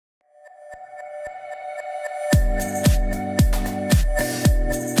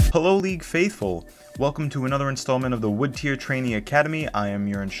Hello League Faithful! Welcome to another installment of the Wood Tier Training Academy. I am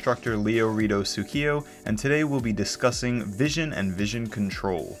your instructor Leo Rito Sukiyo, and today we'll be discussing vision and vision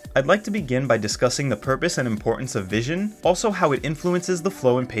control. I'd like to begin by discussing the purpose and importance of vision, also how it influences the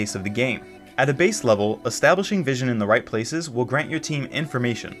flow and pace of the game. At a base level, establishing vision in the right places will grant your team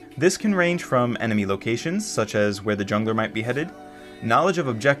information. This can range from enemy locations, such as where the jungler might be headed, knowledge of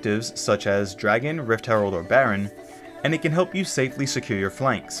objectives, such as Dragon, Rift Herald, or Baron, and it can help you safely secure your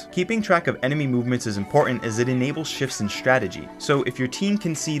flanks. Keeping track of enemy movements is important as it enables shifts in strategy. So if your team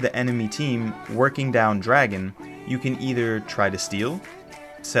can see the enemy team working down Dragon, you can either try to steal,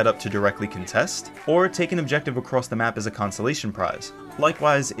 set up to directly contest, or take an objective across the map as a consolation prize.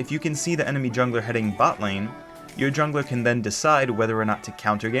 Likewise, if you can see the enemy jungler heading bot lane, your jungler can then decide whether or not to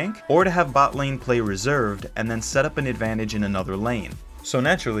counter gank, or to have bot lane play reserved and then set up an advantage in another lane. So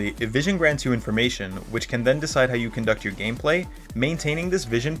naturally, if vision grants you information, which can then decide how you conduct your gameplay, maintaining this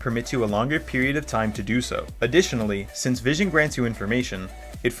vision permits you a longer period of time to do so. Additionally, since vision grants you information,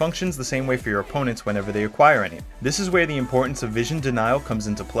 it functions the same way for your opponents whenever they acquire any. This is where the importance of vision denial comes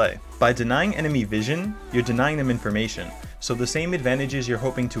into play. By denying enemy vision, you're denying them information, so the same advantages you're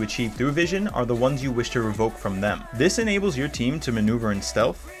hoping to achieve through vision are the ones you wish to revoke from them. This enables your team to maneuver in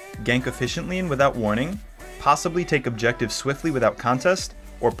stealth, gank efficiently and without warning, possibly take objectives swiftly without contest,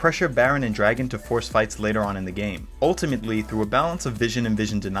 or pressure Baron and Dragon to force fights later on in the game. Ultimately, through a balance of vision and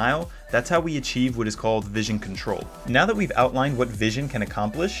vision denial, that's how we achieve what is called vision control. Now that we've outlined what vision can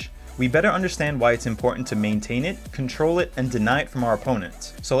accomplish, we better understand why it's important to maintain it, control it, and deny it from our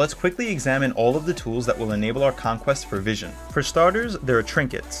opponents. So let's quickly examine all of the tools that will enable our conquest for vision. For starters, there are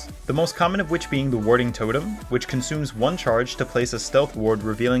trinkets, the most common of which being the warding totem, which consumes one charge to place a stealth ward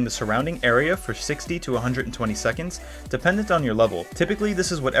revealing the surrounding area for 60 to 120 seconds, dependent on your level. Typically,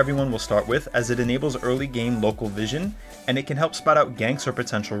 this is what everyone will start with, as it enables early game local vision, and it can help spot out ganks or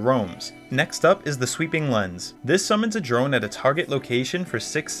potential roams. Next up is the sweeping lens. This summons a drone at a target location for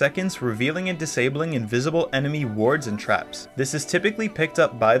 6 seconds, revealing and disabling invisible enemy wards and traps. This is typically picked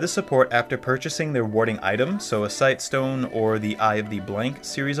up by the support after purchasing their warding item, so a sight stone or the Eye of the Blank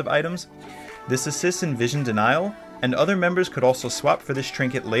series of items. This assists in vision denial, and other members could also swap for this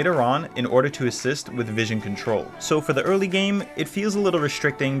trinket later on in order to assist with vision control. So for the early game, it feels a little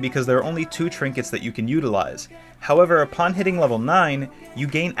restricting because there are only 2 trinkets that you can utilize. However, upon hitting level 9, you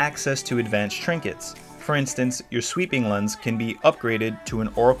gain access to advanced trinkets. For instance, your sweeping lens can be upgraded to an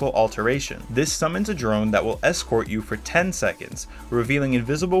oracle alteration. This summons a drone that will escort you for 10 seconds, revealing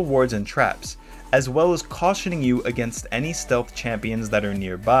invisible wards and traps, as well as cautioning you against any stealth champions that are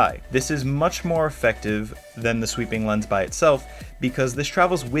nearby. This is much more effective than the sweeping lens by itself because this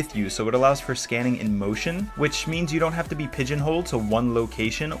travels with you, so it allows for scanning in motion, which means you don't have to be pigeonholed to one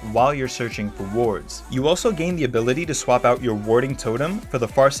location while you're searching for wards. You also gain the ability to swap out your warding totem for the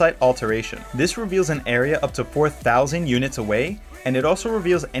Farsight alteration. This reveals an area up to 4,000 units away, and it also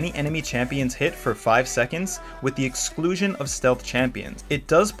reveals any enemy champions hit for 5 seconds with the exclusion of stealth champions. It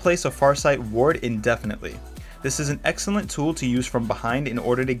does place a Farsight ward indefinitely. This is an excellent tool to use from behind in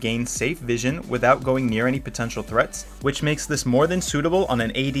order to gain safe vision without going near any potential threats, which makes this more than suitable on an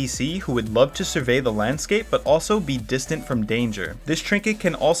ADC who would love to survey the landscape but also be distant from danger. This trinket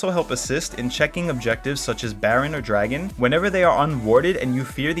can also help assist in checking objectives such as Baron or Dragon whenever they are unwarded and you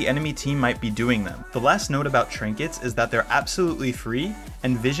fear the enemy team might be doing them. The last note about trinkets is that they're absolutely free,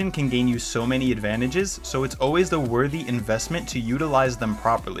 and vision can gain you so many advantages, so it's always the worthy investment to utilize them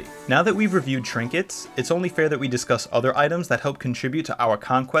properly. Now that we've reviewed trinkets, it's only fair that we discuss other items that help contribute to our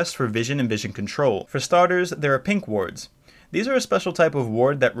conquest for vision and vision control. For starters, there are pink wards. These are a special type of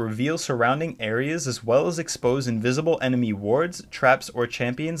ward that reveal surrounding areas as well as expose invisible enemy wards, traps, or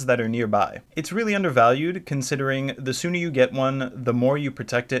champions that are nearby. It's really undervalued considering the sooner you get one, the more you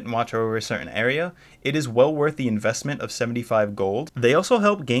protect it and watch over a certain area. It is well worth the investment of 75 gold. They also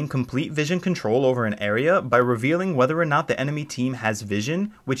help gain complete vision control over an area by revealing whether or not the enemy team has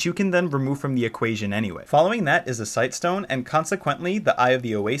vision, which you can then remove from the equation anyway. Following that is a sight stone and consequently the Eye of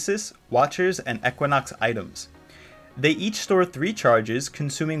the Oasis, Watchers, and Equinox items. They each store 3 charges,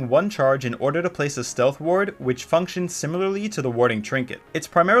 consuming 1 charge in order to place a stealth ward, which functions similarly to the warding trinket. It's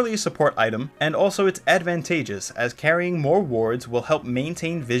primarily a support item, and also it's advantageous as carrying more wards will help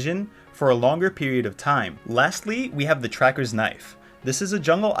maintain vision for a longer period of time. Lastly, we have the Tracker's Knife. This is a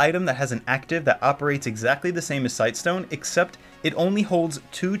jungle item that has an active that operates exactly the same as Sightstone, except it only holds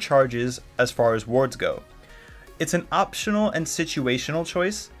 2 charges as far as wards go. It's an optional and situational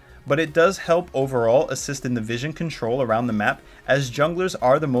choice, but it does help overall assist in the vision control around the map, as junglers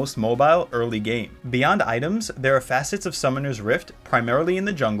are the most mobile early game. Beyond items, there are facets of Summoner's Rift, primarily in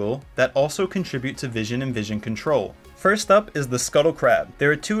the jungle, that also contribute to vision and vision control. First up is the Scuttle Crab. There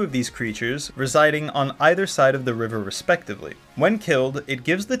are two of these creatures, residing on either side of the river respectively. When killed, it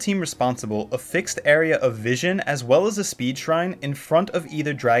gives the team responsible a fixed area of vision as well as a speed shrine in front of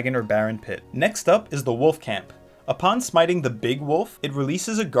either dragon or baron pit. Next up is the Wolf Camp. Upon smiting the big wolf, it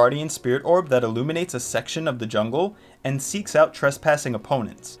releases a guardian spirit orb that illuminates a section of the jungle and seeks out trespassing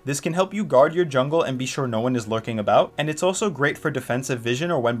opponents. This can help you guard your jungle and be sure no one is lurking about, and it's also great for defensive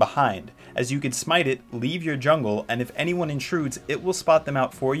vision or when behind, as you can smite it, leave your jungle, and if anyone intrudes, it will spot them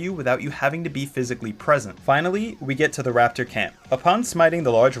out for you without you having to be physically present. Finally, we get to the Raptor Camp. Upon smiting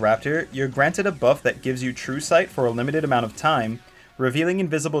the large raptor, you're granted a buff that gives you true sight for a limited amount of time, revealing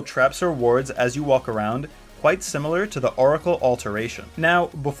invisible traps or wards as you walk around, quite similar to the Oracle Alteration. Now,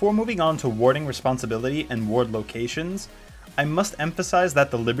 before moving on to warding responsibility and ward locations, I must emphasize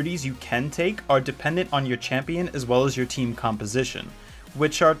that the liberties you can take are dependent on your champion as well as your team composition,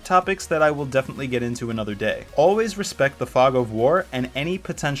 which are topics that I will definitely get into another day. Always respect the fog of war and any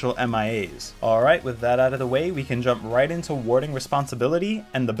potential MIAs. Alright, with that out of the way, we can jump right into warding responsibility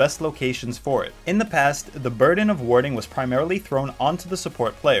and the best locations for it. In the past, the burden of warding was primarily thrown onto the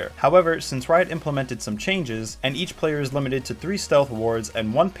support player. However, since Riot implemented some changes, and each player is limited to 3 stealth wards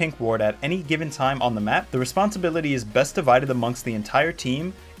and 1 pink ward at any given time on the map, the responsibility is best divided amongst the entire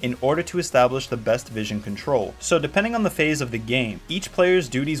team in order to establish the best vision control. So depending on the phase of the game, each player's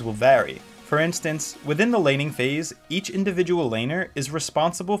duties will vary. For instance, within the laning phase, each individual laner is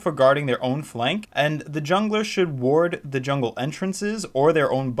responsible for guarding their own flank, and the jungler should ward the jungle entrances or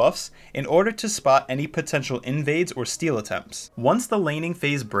their own buffs in order to spot any potential invades or steal attempts. Once the laning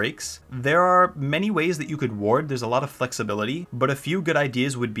phase breaks, there are many ways that you could ward. There's a lot of flexibility, but a few good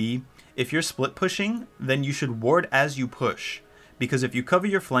ideas would be, if you're split pushing, then you should ward as you push. Because if you cover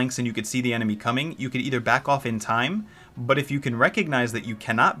your flanks and you could see the enemy coming, you could either back off in time, but if you can recognize that you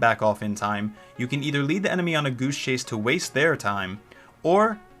cannot back off in time, you can either lead the enemy on a goose chase to waste their time,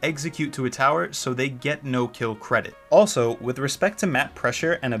 or execute to a tower so they get no kill credit. Also, with respect to map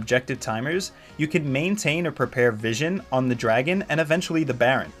pressure and objective timers, you can maintain or prepare vision on the dragon and eventually the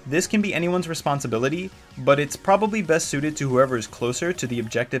baron. This can be anyone's responsibility, but it's probably best suited to whoever is closer to the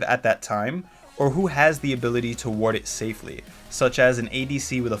objective at that time, or who has the ability to ward it safely, such as an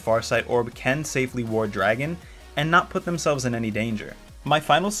ADC with a Farsight orb can safely ward dragon and not put themselves in any danger. My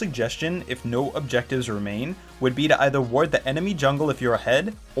final suggestion, if no objectives remain, would be to either ward the enemy jungle if you're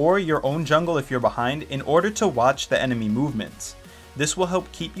ahead, or your own jungle if you're behind, in order to watch the enemy movements. This will help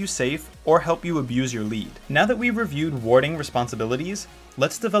keep you safe or help you abuse your lead. Now that we've reviewed warding responsibilities,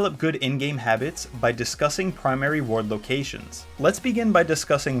 let's develop good in-game habits by discussing primary ward locations. Let's begin by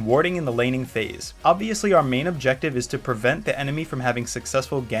discussing warding in the laning phase. Obviously, our main objective is to prevent the enemy from having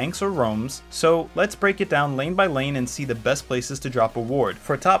successful ganks or roams, so let's break it down lane by lane and see the best places to drop a ward.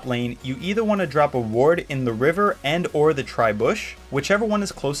 For top lane, you either want to drop a ward in the river and or the tri-bush, whichever one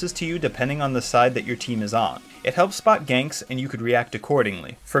is closest to you depending on the side that your team is on. It helps spot ganks and you could react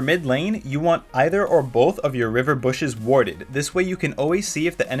accordingly. For mid lane, you want either or both of your river bushes warded. This way you can always see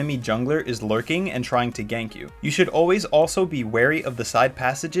if the enemy jungler is lurking and trying to gank you. You should always also be wary of the side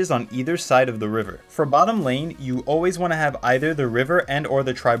passages on either side of the river. For bottom lane, you always want to have either the river and or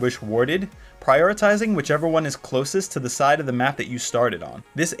the tri-bush warded, prioritizing whichever one is closest to the side of the map that you started on.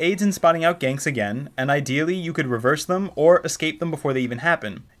 This aids in spotting out ganks again, and ideally you could reverse them or escape them before they even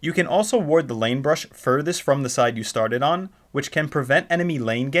happen. You can also ward the lane brush furthest from the side you started on, which can prevent enemy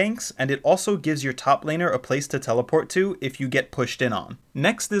lane ganks, and it also gives your top laner a place to teleport to if you get pushed in on.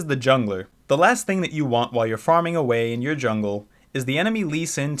 Next is the jungler. The last thing that you want while you're farming away in your jungle is the enemy Lee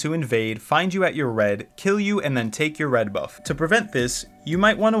Sin to invade, find you at your red, kill you, and then take your red buff. To prevent this, you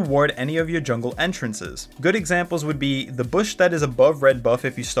might want to ward any of your jungle entrances. Good examples would be the bush that is above red buff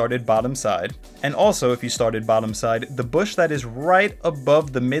if you started bottom side, and also if you started bottom side, the bush that is right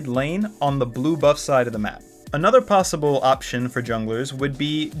above the mid lane on the blue buff side of the map. Another possible option for junglers would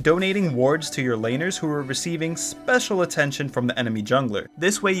be donating wards to your laners who are receiving special attention from the enemy jungler.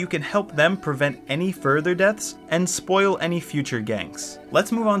 This way you can help them prevent any further deaths and spoil any future ganks.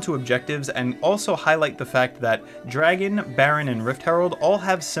 Let's move on to objectives and also highlight the fact that Dragon, Baron, and Rift Herald all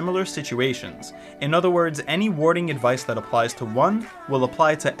have similar situations. In other words, any warding advice that applies to one will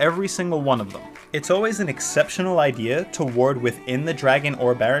apply to every single one of them. It's always an exceptional idea to ward within the Dragon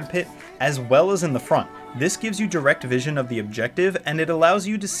or Baron pit as well as in the front. This gives you direct vision of the objective, and it allows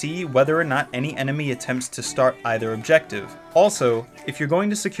you to see whether or not any enemy attempts to start either objective. Also, if you're going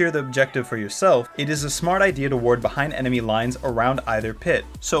to secure the objective for yourself, it is a smart idea to ward behind enemy lines around either pit.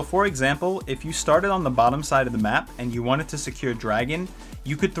 So for example, if you started on the bottom side of the map and you wanted to secure Dragon,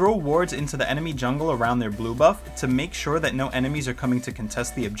 you could throw wards into the enemy jungle around their blue buff to make sure that no enemies are coming to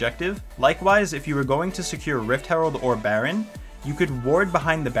contest the objective. Likewise, if you were going to secure Rift Herald or Baron, you could ward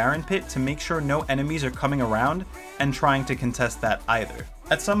behind the Baron pit to make sure no enemies are coming around and trying to contest that either.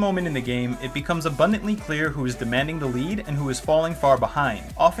 At some moment in the game, it becomes abundantly clear who is demanding the lead and who is falling far behind.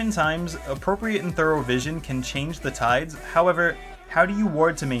 Oftentimes, appropriate and thorough vision can change the tides. However, how do you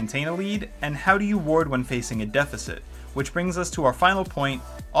ward to maintain a lead, and how do you ward when facing a deficit? Which brings us to our final point,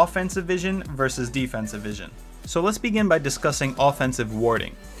 offensive vision versus defensive vision. So let's begin by discussing offensive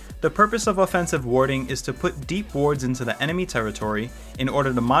warding. The purpose of offensive warding is to put deep wards into the enemy territory in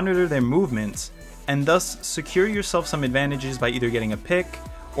order to monitor their movements, and thus secure yourself some advantages by either getting a pick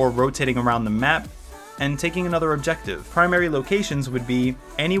or rotating around the map and taking another objective. Primary locations would be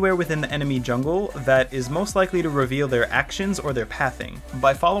anywhere within the enemy jungle that is most likely to reveal their actions or their pathing.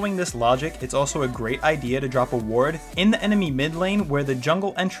 By following this logic, it's also a great idea to drop a ward in the enemy mid lane where the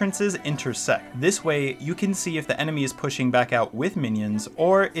jungle entrances intersect. This way, you can see if the enemy is pushing back out with minions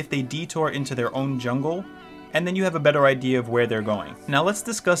or if they detour into their own jungle, and then you have a better idea of where they're going. Now let's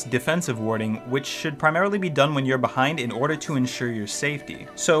discuss defensive warding, which should primarily be done when you're behind in order to ensure your safety.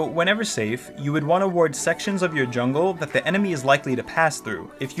 So whenever safe, you would want to ward sections of your jungle that the enemy is likely to pass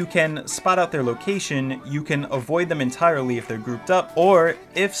through. If you can spot out their location, you can avoid them entirely if they're grouped up, or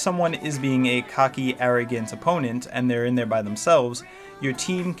if someone is being a cocky, arrogant opponent and they're in there by themselves, your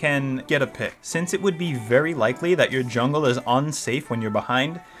team can get a pick. Since it would be very likely that your jungle is unsafe when you're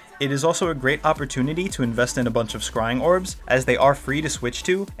behind, it is also a great opportunity to invest in a bunch of scrying orbs, as they are free to switch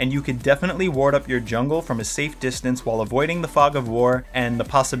to, and you could definitely ward up your jungle from a safe distance while avoiding the fog of war and the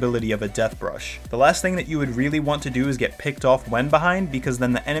possibility of a death brush. The last thing that you would really want to do is get picked off when behind, because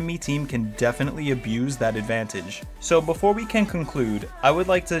then the enemy team can definitely abuse that advantage. So before we can conclude, I would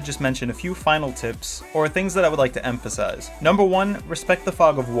like to just mention a few final tips, or things that I would like to emphasize. Number one, respect the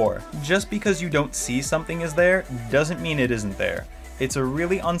fog of war. Just because you don't see something is there, doesn't mean it isn't there. It's a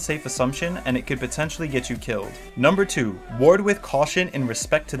really unsafe assumption and it could potentially get you killed. Number 2, ward with caution in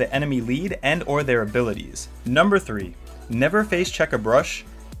respect to the enemy lead and or their abilities. Number 3, never face check a brush.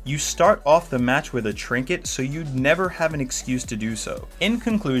 You start off the match with a trinket, so you'd never have an excuse to do so. In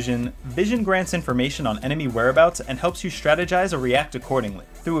conclusion, vision grants information on enemy whereabouts and helps you strategize or react accordingly.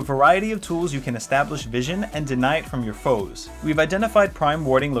 Through a variety of tools, you can establish vision and deny it from your foes. We've identified prime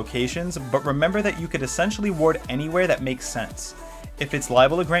warding locations, but remember that you could essentially ward anywhere that makes sense. If it's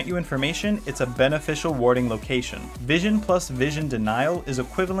liable to grant you information, it's a beneficial warding location. Vision plus vision denial is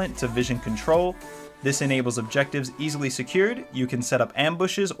equivalent to vision control. This enables objectives easily secured. You can set up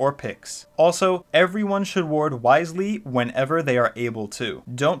ambushes or picks. Also, everyone should ward wisely whenever they are able to.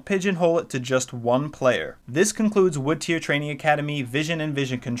 Don't pigeonhole it to just one player. This concludes Wood Tier Training Academy Vision and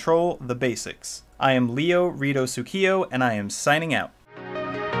Vision Control, the basics. I am Leo Rito Tsukio, and I am signing out.